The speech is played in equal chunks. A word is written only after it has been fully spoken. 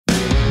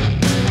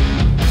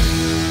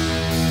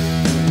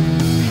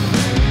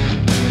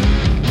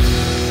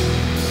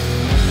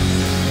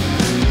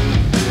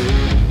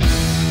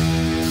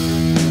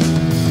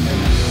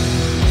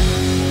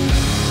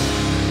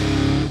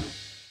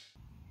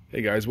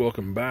Hey guys,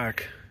 welcome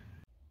back.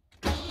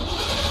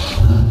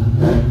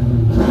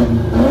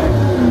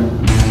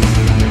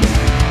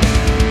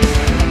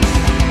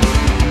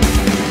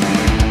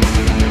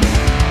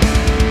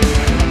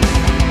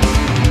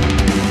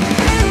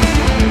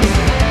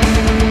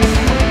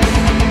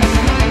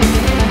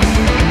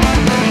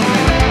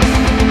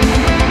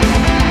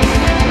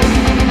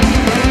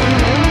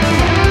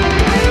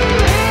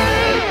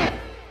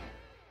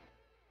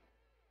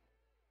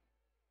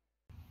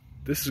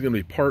 This is going to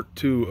be part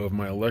 2 of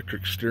my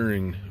electric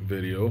steering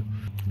video.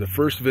 The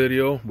first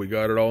video, we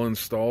got it all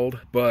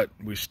installed, but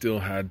we still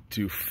had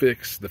to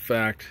fix the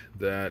fact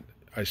that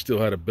I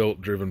still had a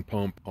belt-driven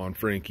pump on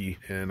Frankie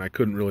and I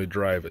couldn't really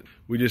drive it.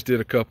 We just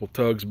did a couple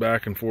tugs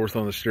back and forth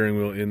on the steering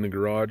wheel in the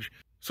garage.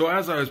 So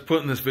as I was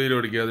putting this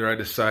video together, I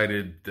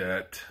decided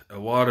that a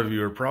lot of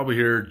you are probably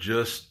here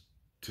just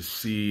to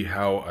see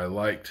how I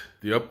liked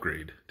the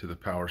upgrade to the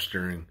power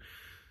steering.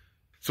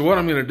 So what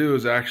I'm going to do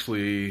is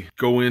actually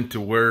go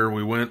into where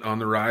we went on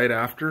the ride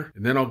after,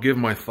 and then I'll give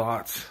my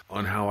thoughts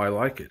on how I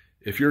like it.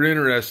 If you're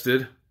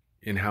interested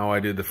in how I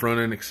did the front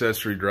end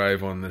accessory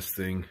drive on this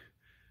thing,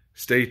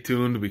 stay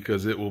tuned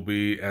because it will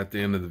be at the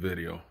end of the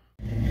video.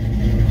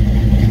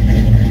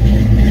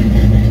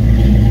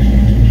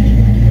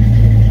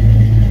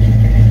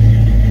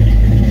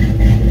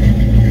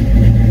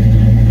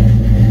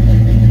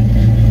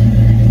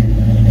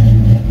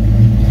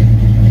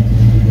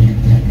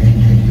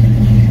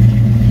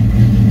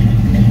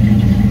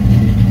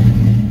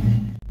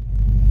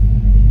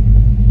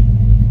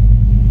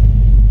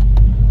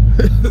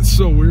 It's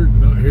so weird to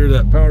not hear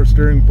that power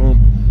steering pump,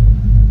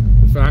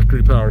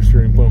 factory power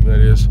steering pump that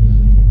is.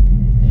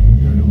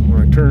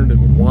 When I turned it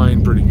would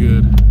whine pretty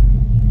good.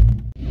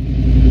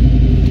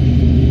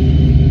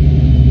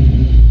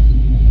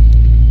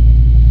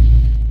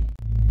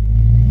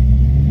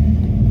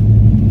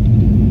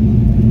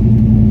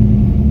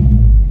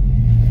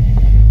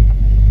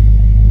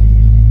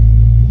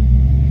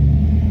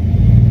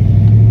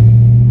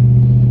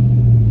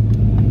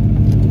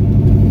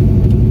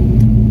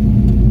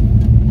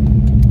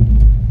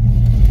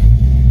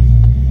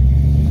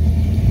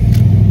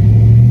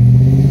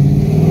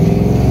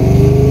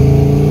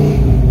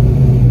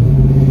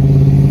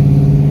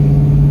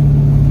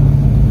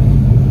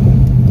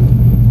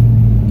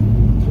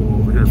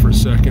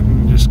 Second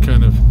and just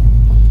kind of,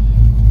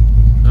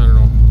 I don't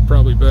know,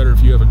 probably better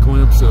if you have a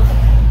glimpse of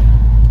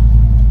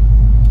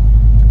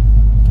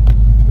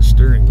the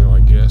steering wheel,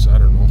 I guess. I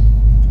don't know.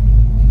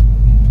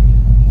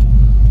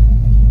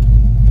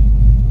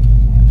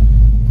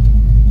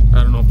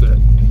 I don't know if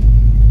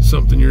that's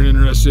something you're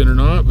interested in or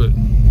not, but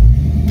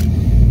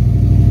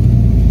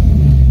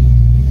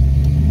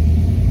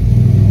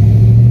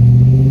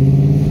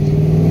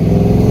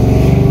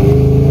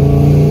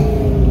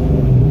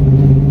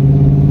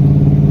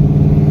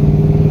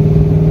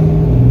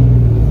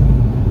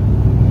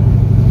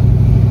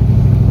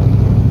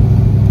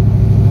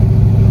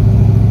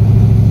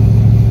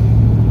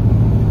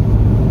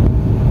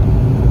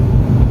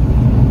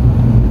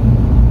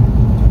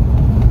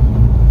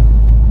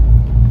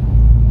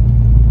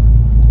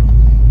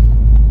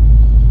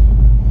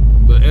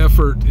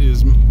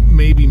is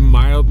maybe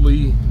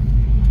mildly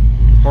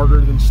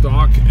harder than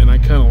stock, and I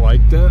kind of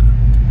like that.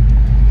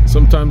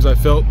 Sometimes I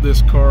felt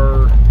this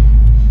car,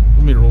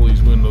 let me roll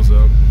these windows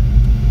up.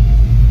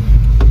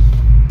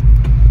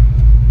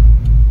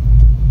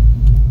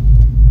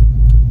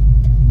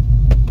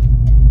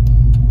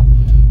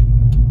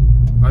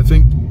 I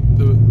think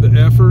the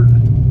effort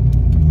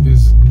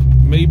is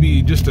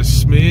maybe just a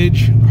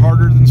smidge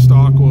harder than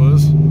stock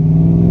was.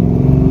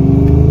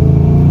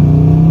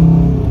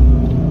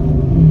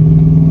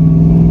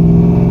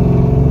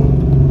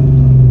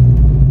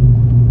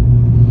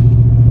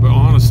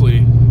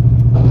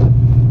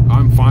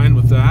 I'm fine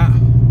with that.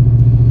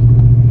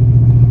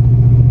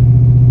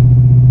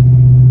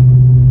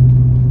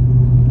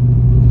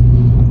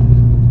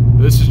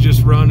 This is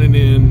just running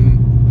in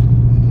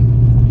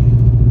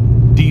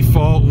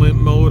default limp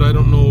mode. I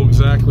don't know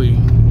exactly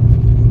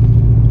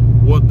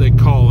what they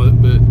call it,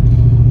 but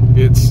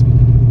it's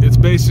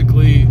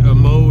basically a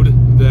mode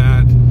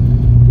that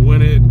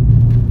when it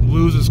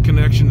loses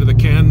connection to the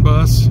CAN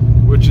bus,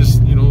 which is,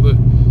 you know,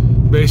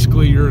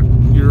 basically your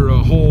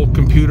whole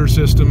computer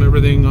system,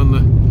 everything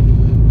on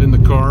in the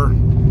car,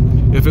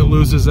 if it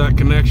loses that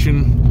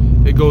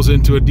connection, it goes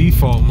into a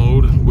default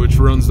mode, which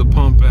runs the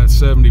pump at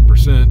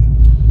 70%.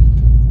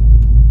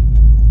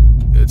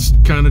 It's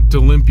kind of to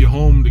limp you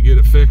home to get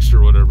it fixed or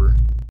whatever.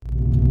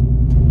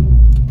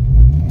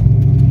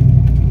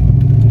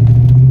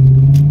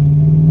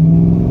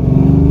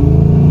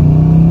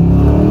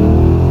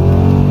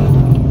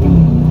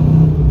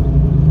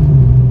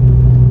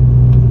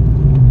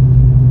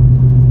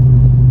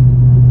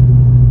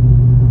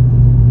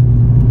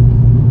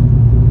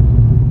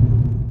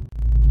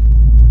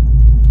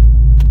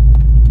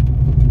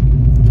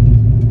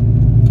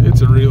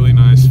 It's a really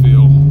nice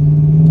feel.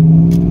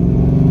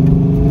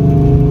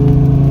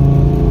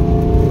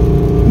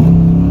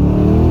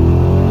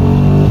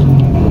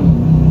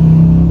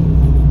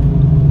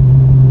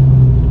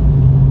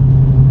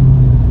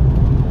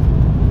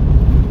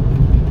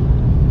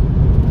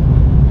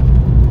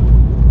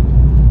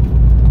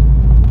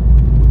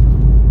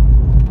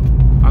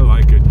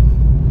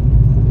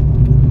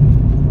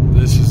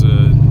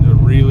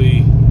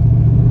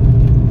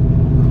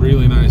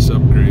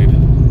 upgrade.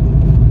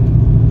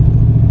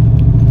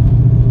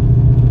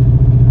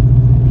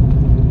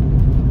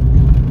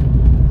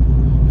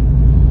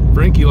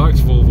 Frankie likes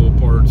Volvo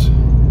parts.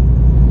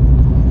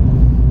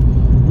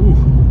 Ooh,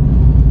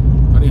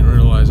 I didn't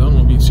realize, I don't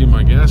know if you can see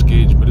my gas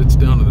gauge, but it's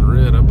down to the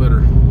red. I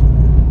better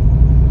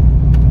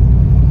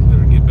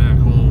get back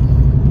home.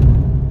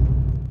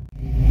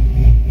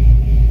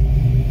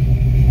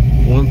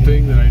 One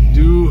thing that I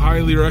do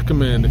highly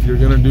recommend if you're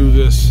going to do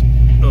this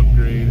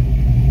upgrade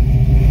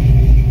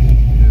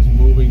is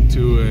moving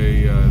to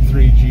a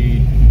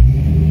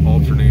 3G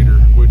alternator,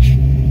 which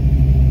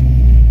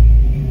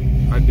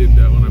I did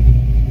that when I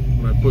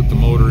put the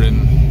motor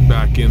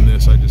back in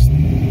this. I just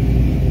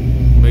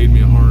made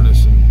me a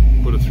harness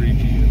and put a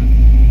 3G in it.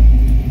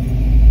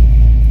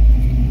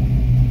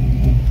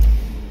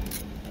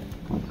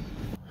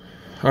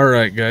 All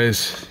right,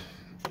 guys,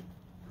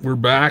 we're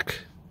back.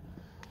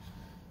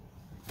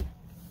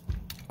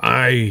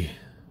 I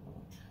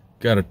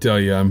gotta tell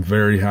you, I'm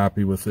very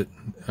happy with it.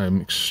 I'm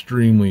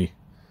extremely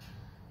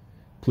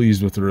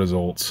pleased with the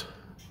results.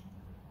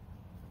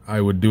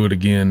 I would do it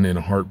again in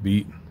a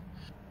heartbeat.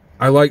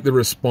 I like the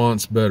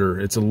response better.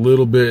 It's a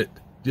little bit,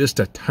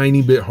 just a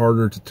tiny bit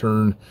harder to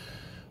turn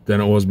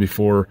than it was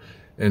before.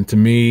 And to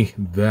me,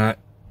 that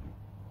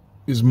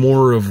is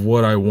more of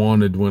what I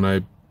wanted when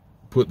I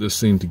put this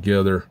thing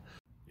together.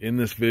 In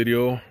this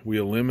video, we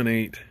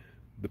eliminate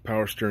the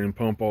power steering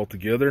pump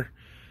altogether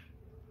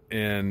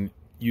and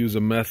use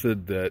a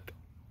method that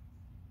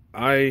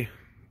I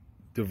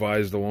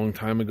devised a long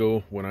time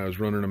ago when I was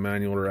running a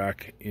manual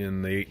rack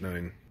in the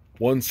 8.9.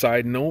 One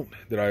side note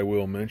that I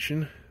will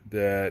mention,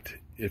 that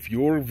if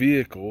your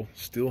vehicle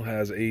still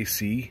has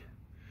AC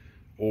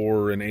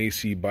or an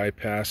AC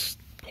bypass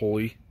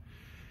pulley,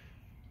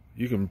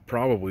 you can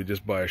probably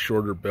just buy a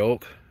shorter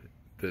belt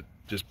that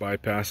just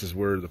bypasses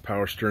where the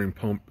power steering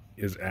pump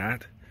is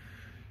at,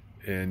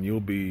 and you'll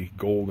be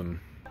golden.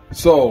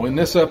 So in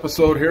this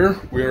episode here,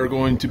 we are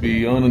going to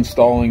be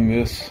uninstalling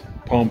this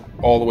pump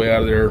all the way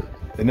out of there.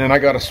 And then I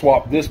got to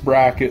swap this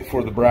bracket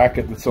for the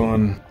bracket that's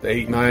on the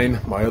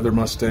 8.9, my other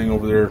Mustang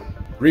over there.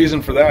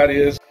 Reason for that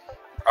is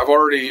I've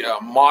already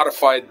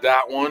modified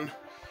that one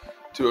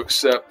to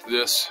accept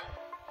this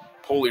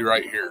pulley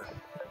right here.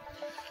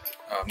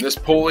 This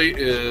pulley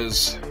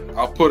is,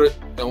 I'll put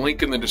a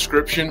link in the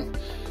description.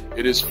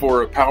 It is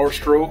for a Power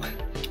Stroke.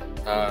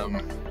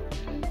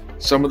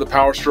 Some of the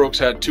Power Strokes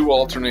had 2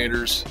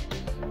 alternators,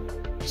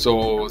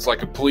 so it's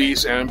like a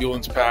police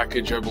ambulance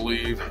package, I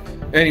believe.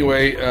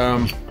 Anyway,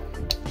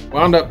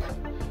 wound up,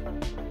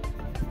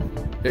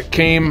 it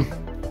came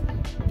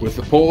with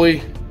the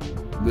pulley,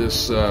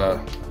 this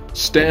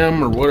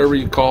stem or whatever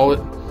you call it,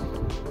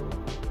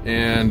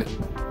 and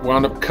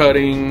wound up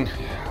cutting,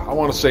 I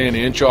want to say, an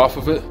inch off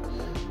of it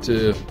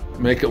to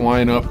make it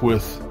line up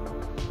with,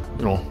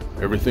 you know,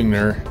 everything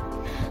there.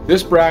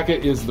 This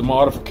bracket is the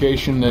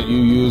modification that you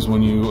use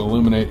when you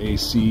eliminate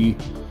AC.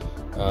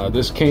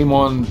 This came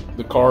on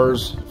the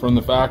cars from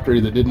the factory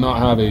that did not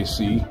have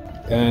AC,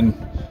 and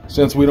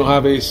since we don't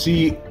have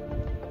AC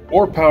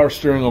or power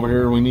steering over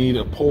here, we need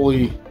a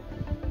pulley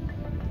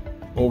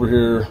over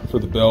here for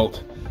the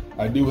belt.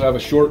 I do have a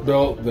short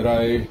belt that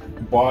I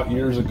bought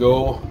years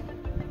ago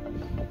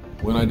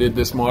when I did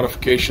this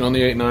modification on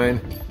the 8.9,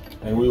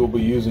 and we will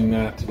be using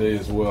that today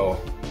as well.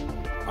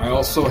 I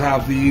also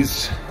have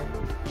these,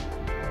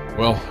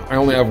 well, I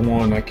only have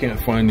one. I can't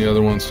find the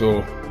other one,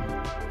 so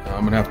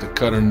I'm gonna have to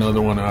cut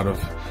another one out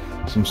of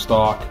some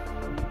stock,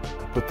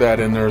 put that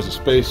in there as a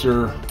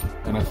spacer,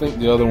 and I think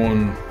the other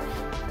one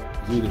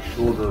is either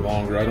shorter or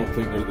longer. I don't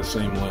think they're the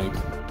same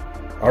length.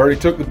 I already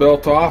took the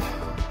belt off,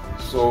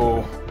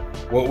 so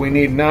what we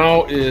need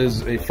now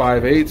is a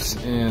 5/8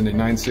 and a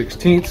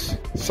 9/16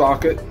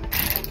 socket.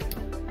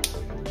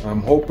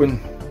 I'm hoping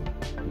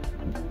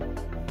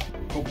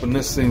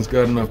this thing's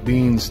got enough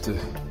beans to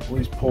at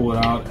least pull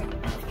it out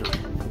after.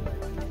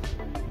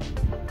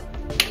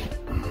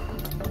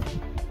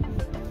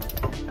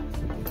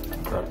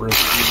 Crap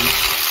recipe.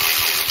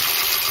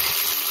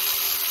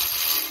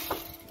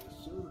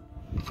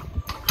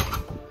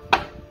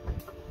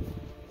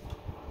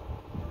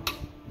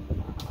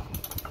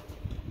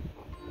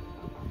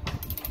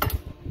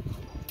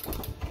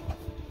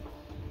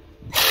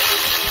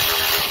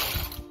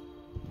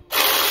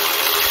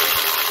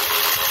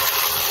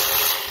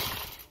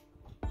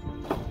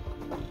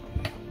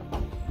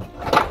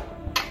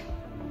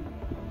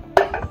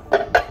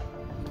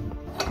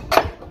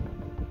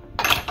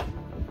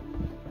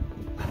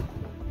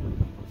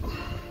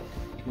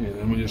 Okay,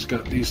 then we just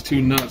got these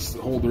 2 nuts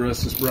that hold the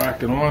rest of this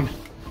bracket on.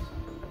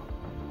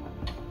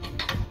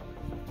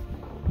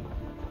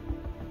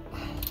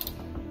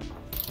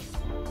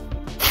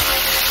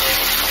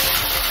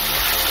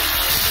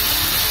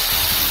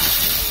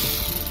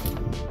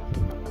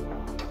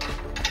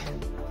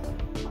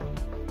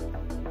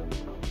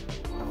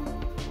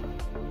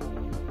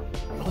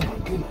 Oh my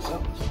goodness,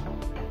 that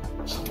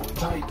was so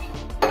tight.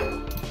 Here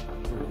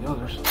are the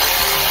others.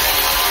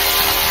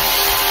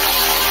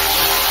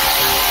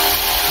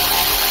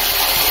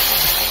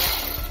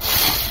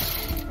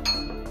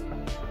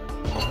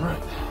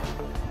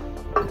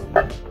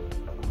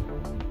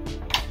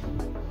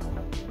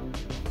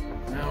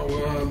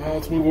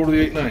 let's move over to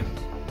the 8.9.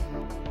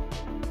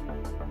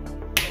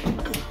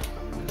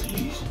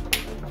 Jeez.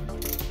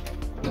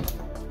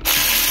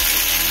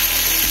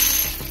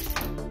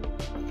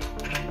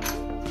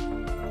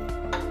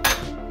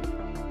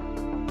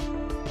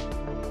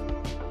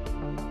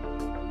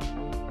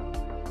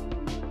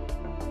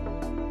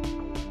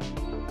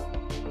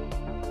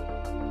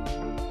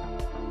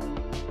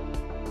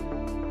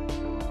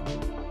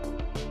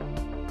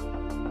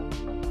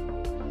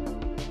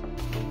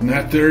 And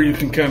that there, you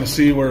can kind of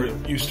see where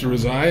it used to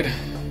reside.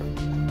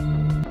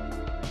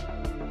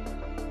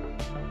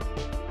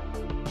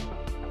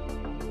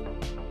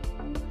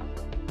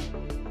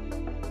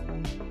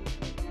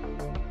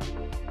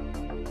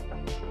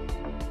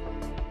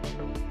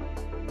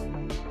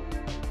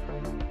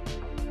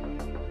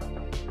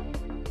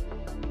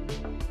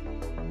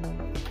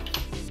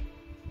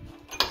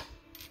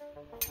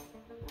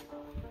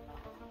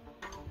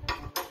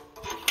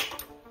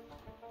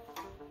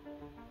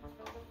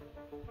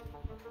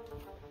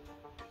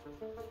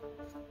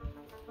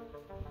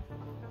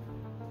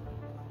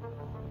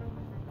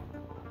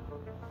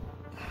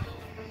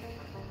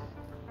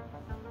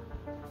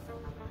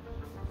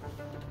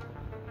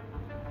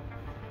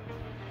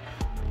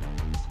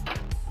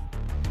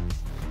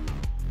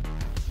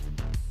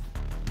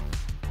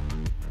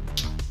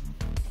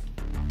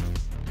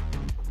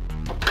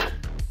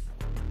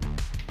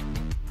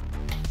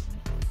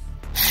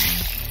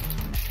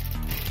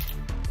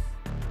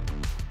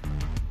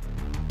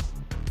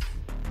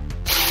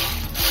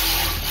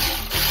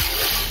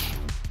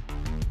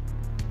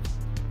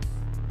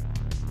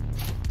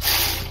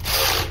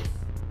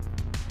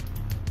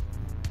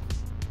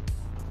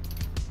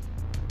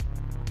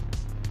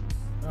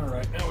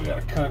 Alright, now we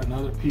gotta cut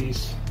another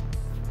piece.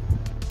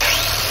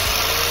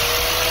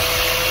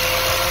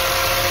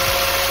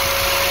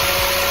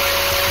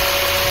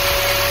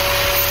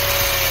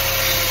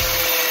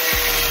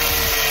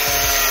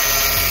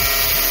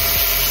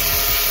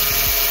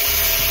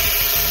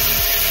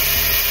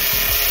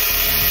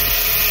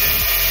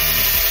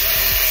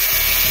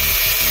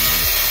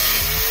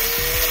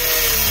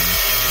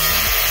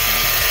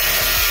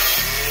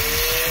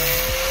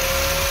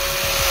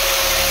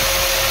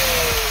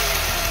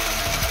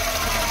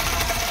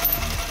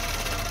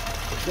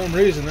 For some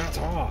reason that's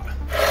hot.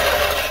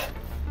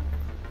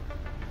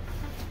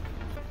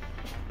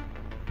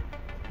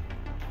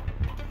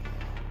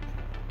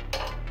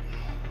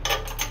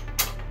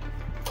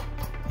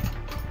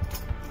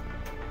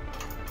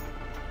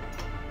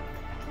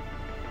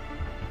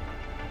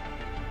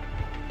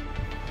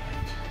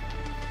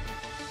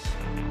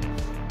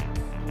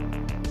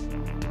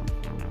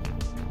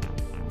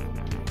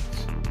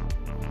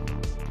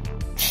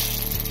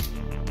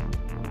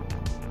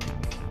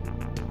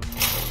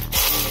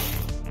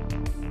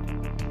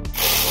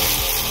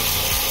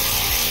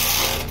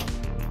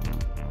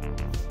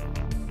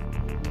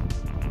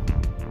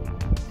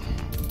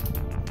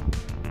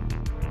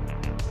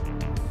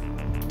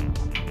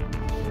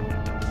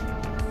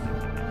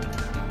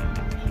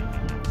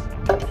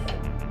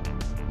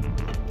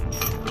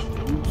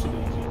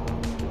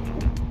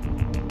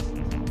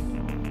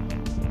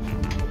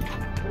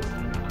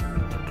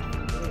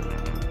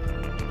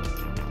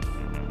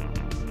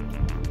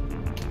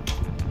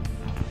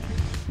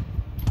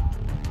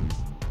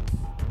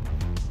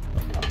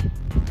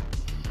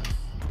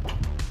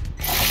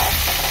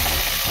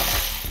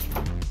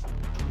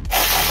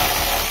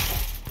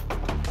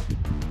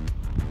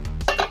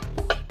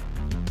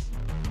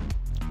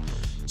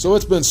 So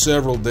it's been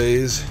several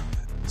days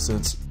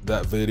since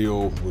that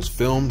video was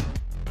filmed,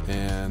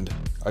 and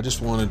I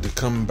just wanted to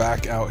come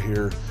back out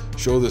here,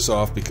 show this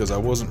off, because I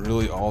wasn't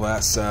really all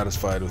that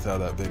satisfied with how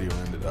that video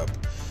ended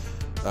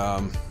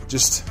up.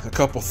 Just a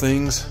couple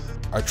things.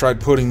 I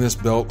tried putting this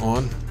belt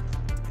on.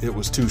 It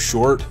was too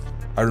short.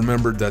 I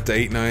remembered that the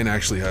 8.9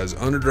 actually has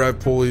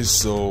underdrive pulleys,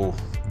 so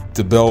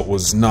the belt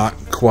was not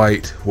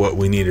quite what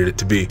we needed it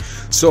to be.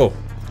 So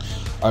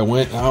I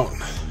went out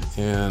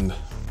and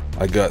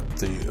I got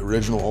the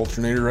original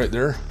alternator right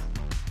there,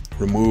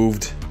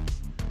 removed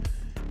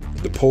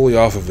the pulley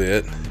off of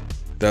it.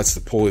 That's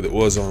the pulley that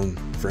was on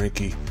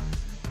Frankie,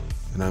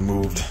 and I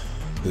moved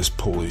this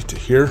pulley to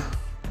here.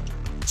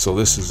 So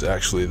this is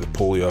actually the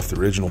pulley off the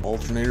original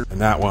alternator,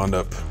 and that wound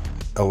up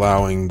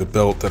allowing the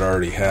belt that I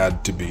already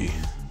had to be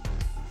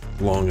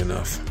long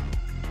enough.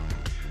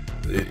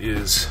 It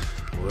is,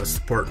 well, that's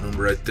the part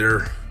number right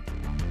there.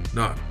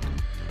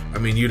 I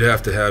mean, you'd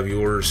have to have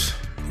yours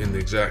in the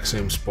exact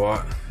same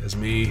spot as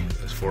me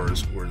as far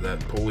as where that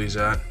pulley's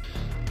at.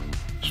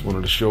 Just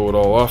wanted to show it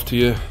all off to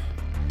you.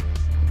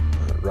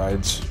 It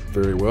rides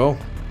very well.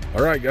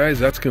 Alright guys,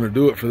 that's going to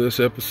do it for this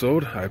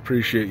episode. I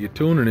appreciate you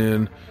tuning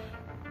in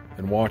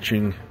and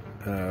watching.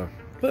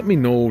 Let me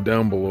know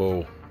down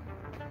below,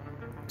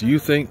 do you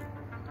think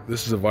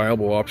this is a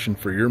viable option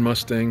for your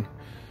Mustang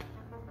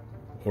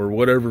or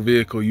whatever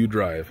vehicle you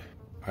drive?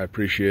 I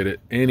appreciate it.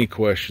 Any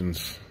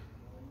questions?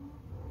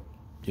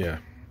 Yeah.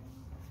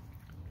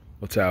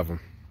 Let's have them.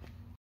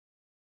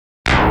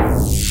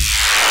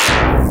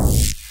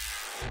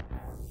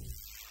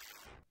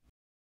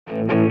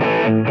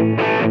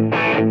 you.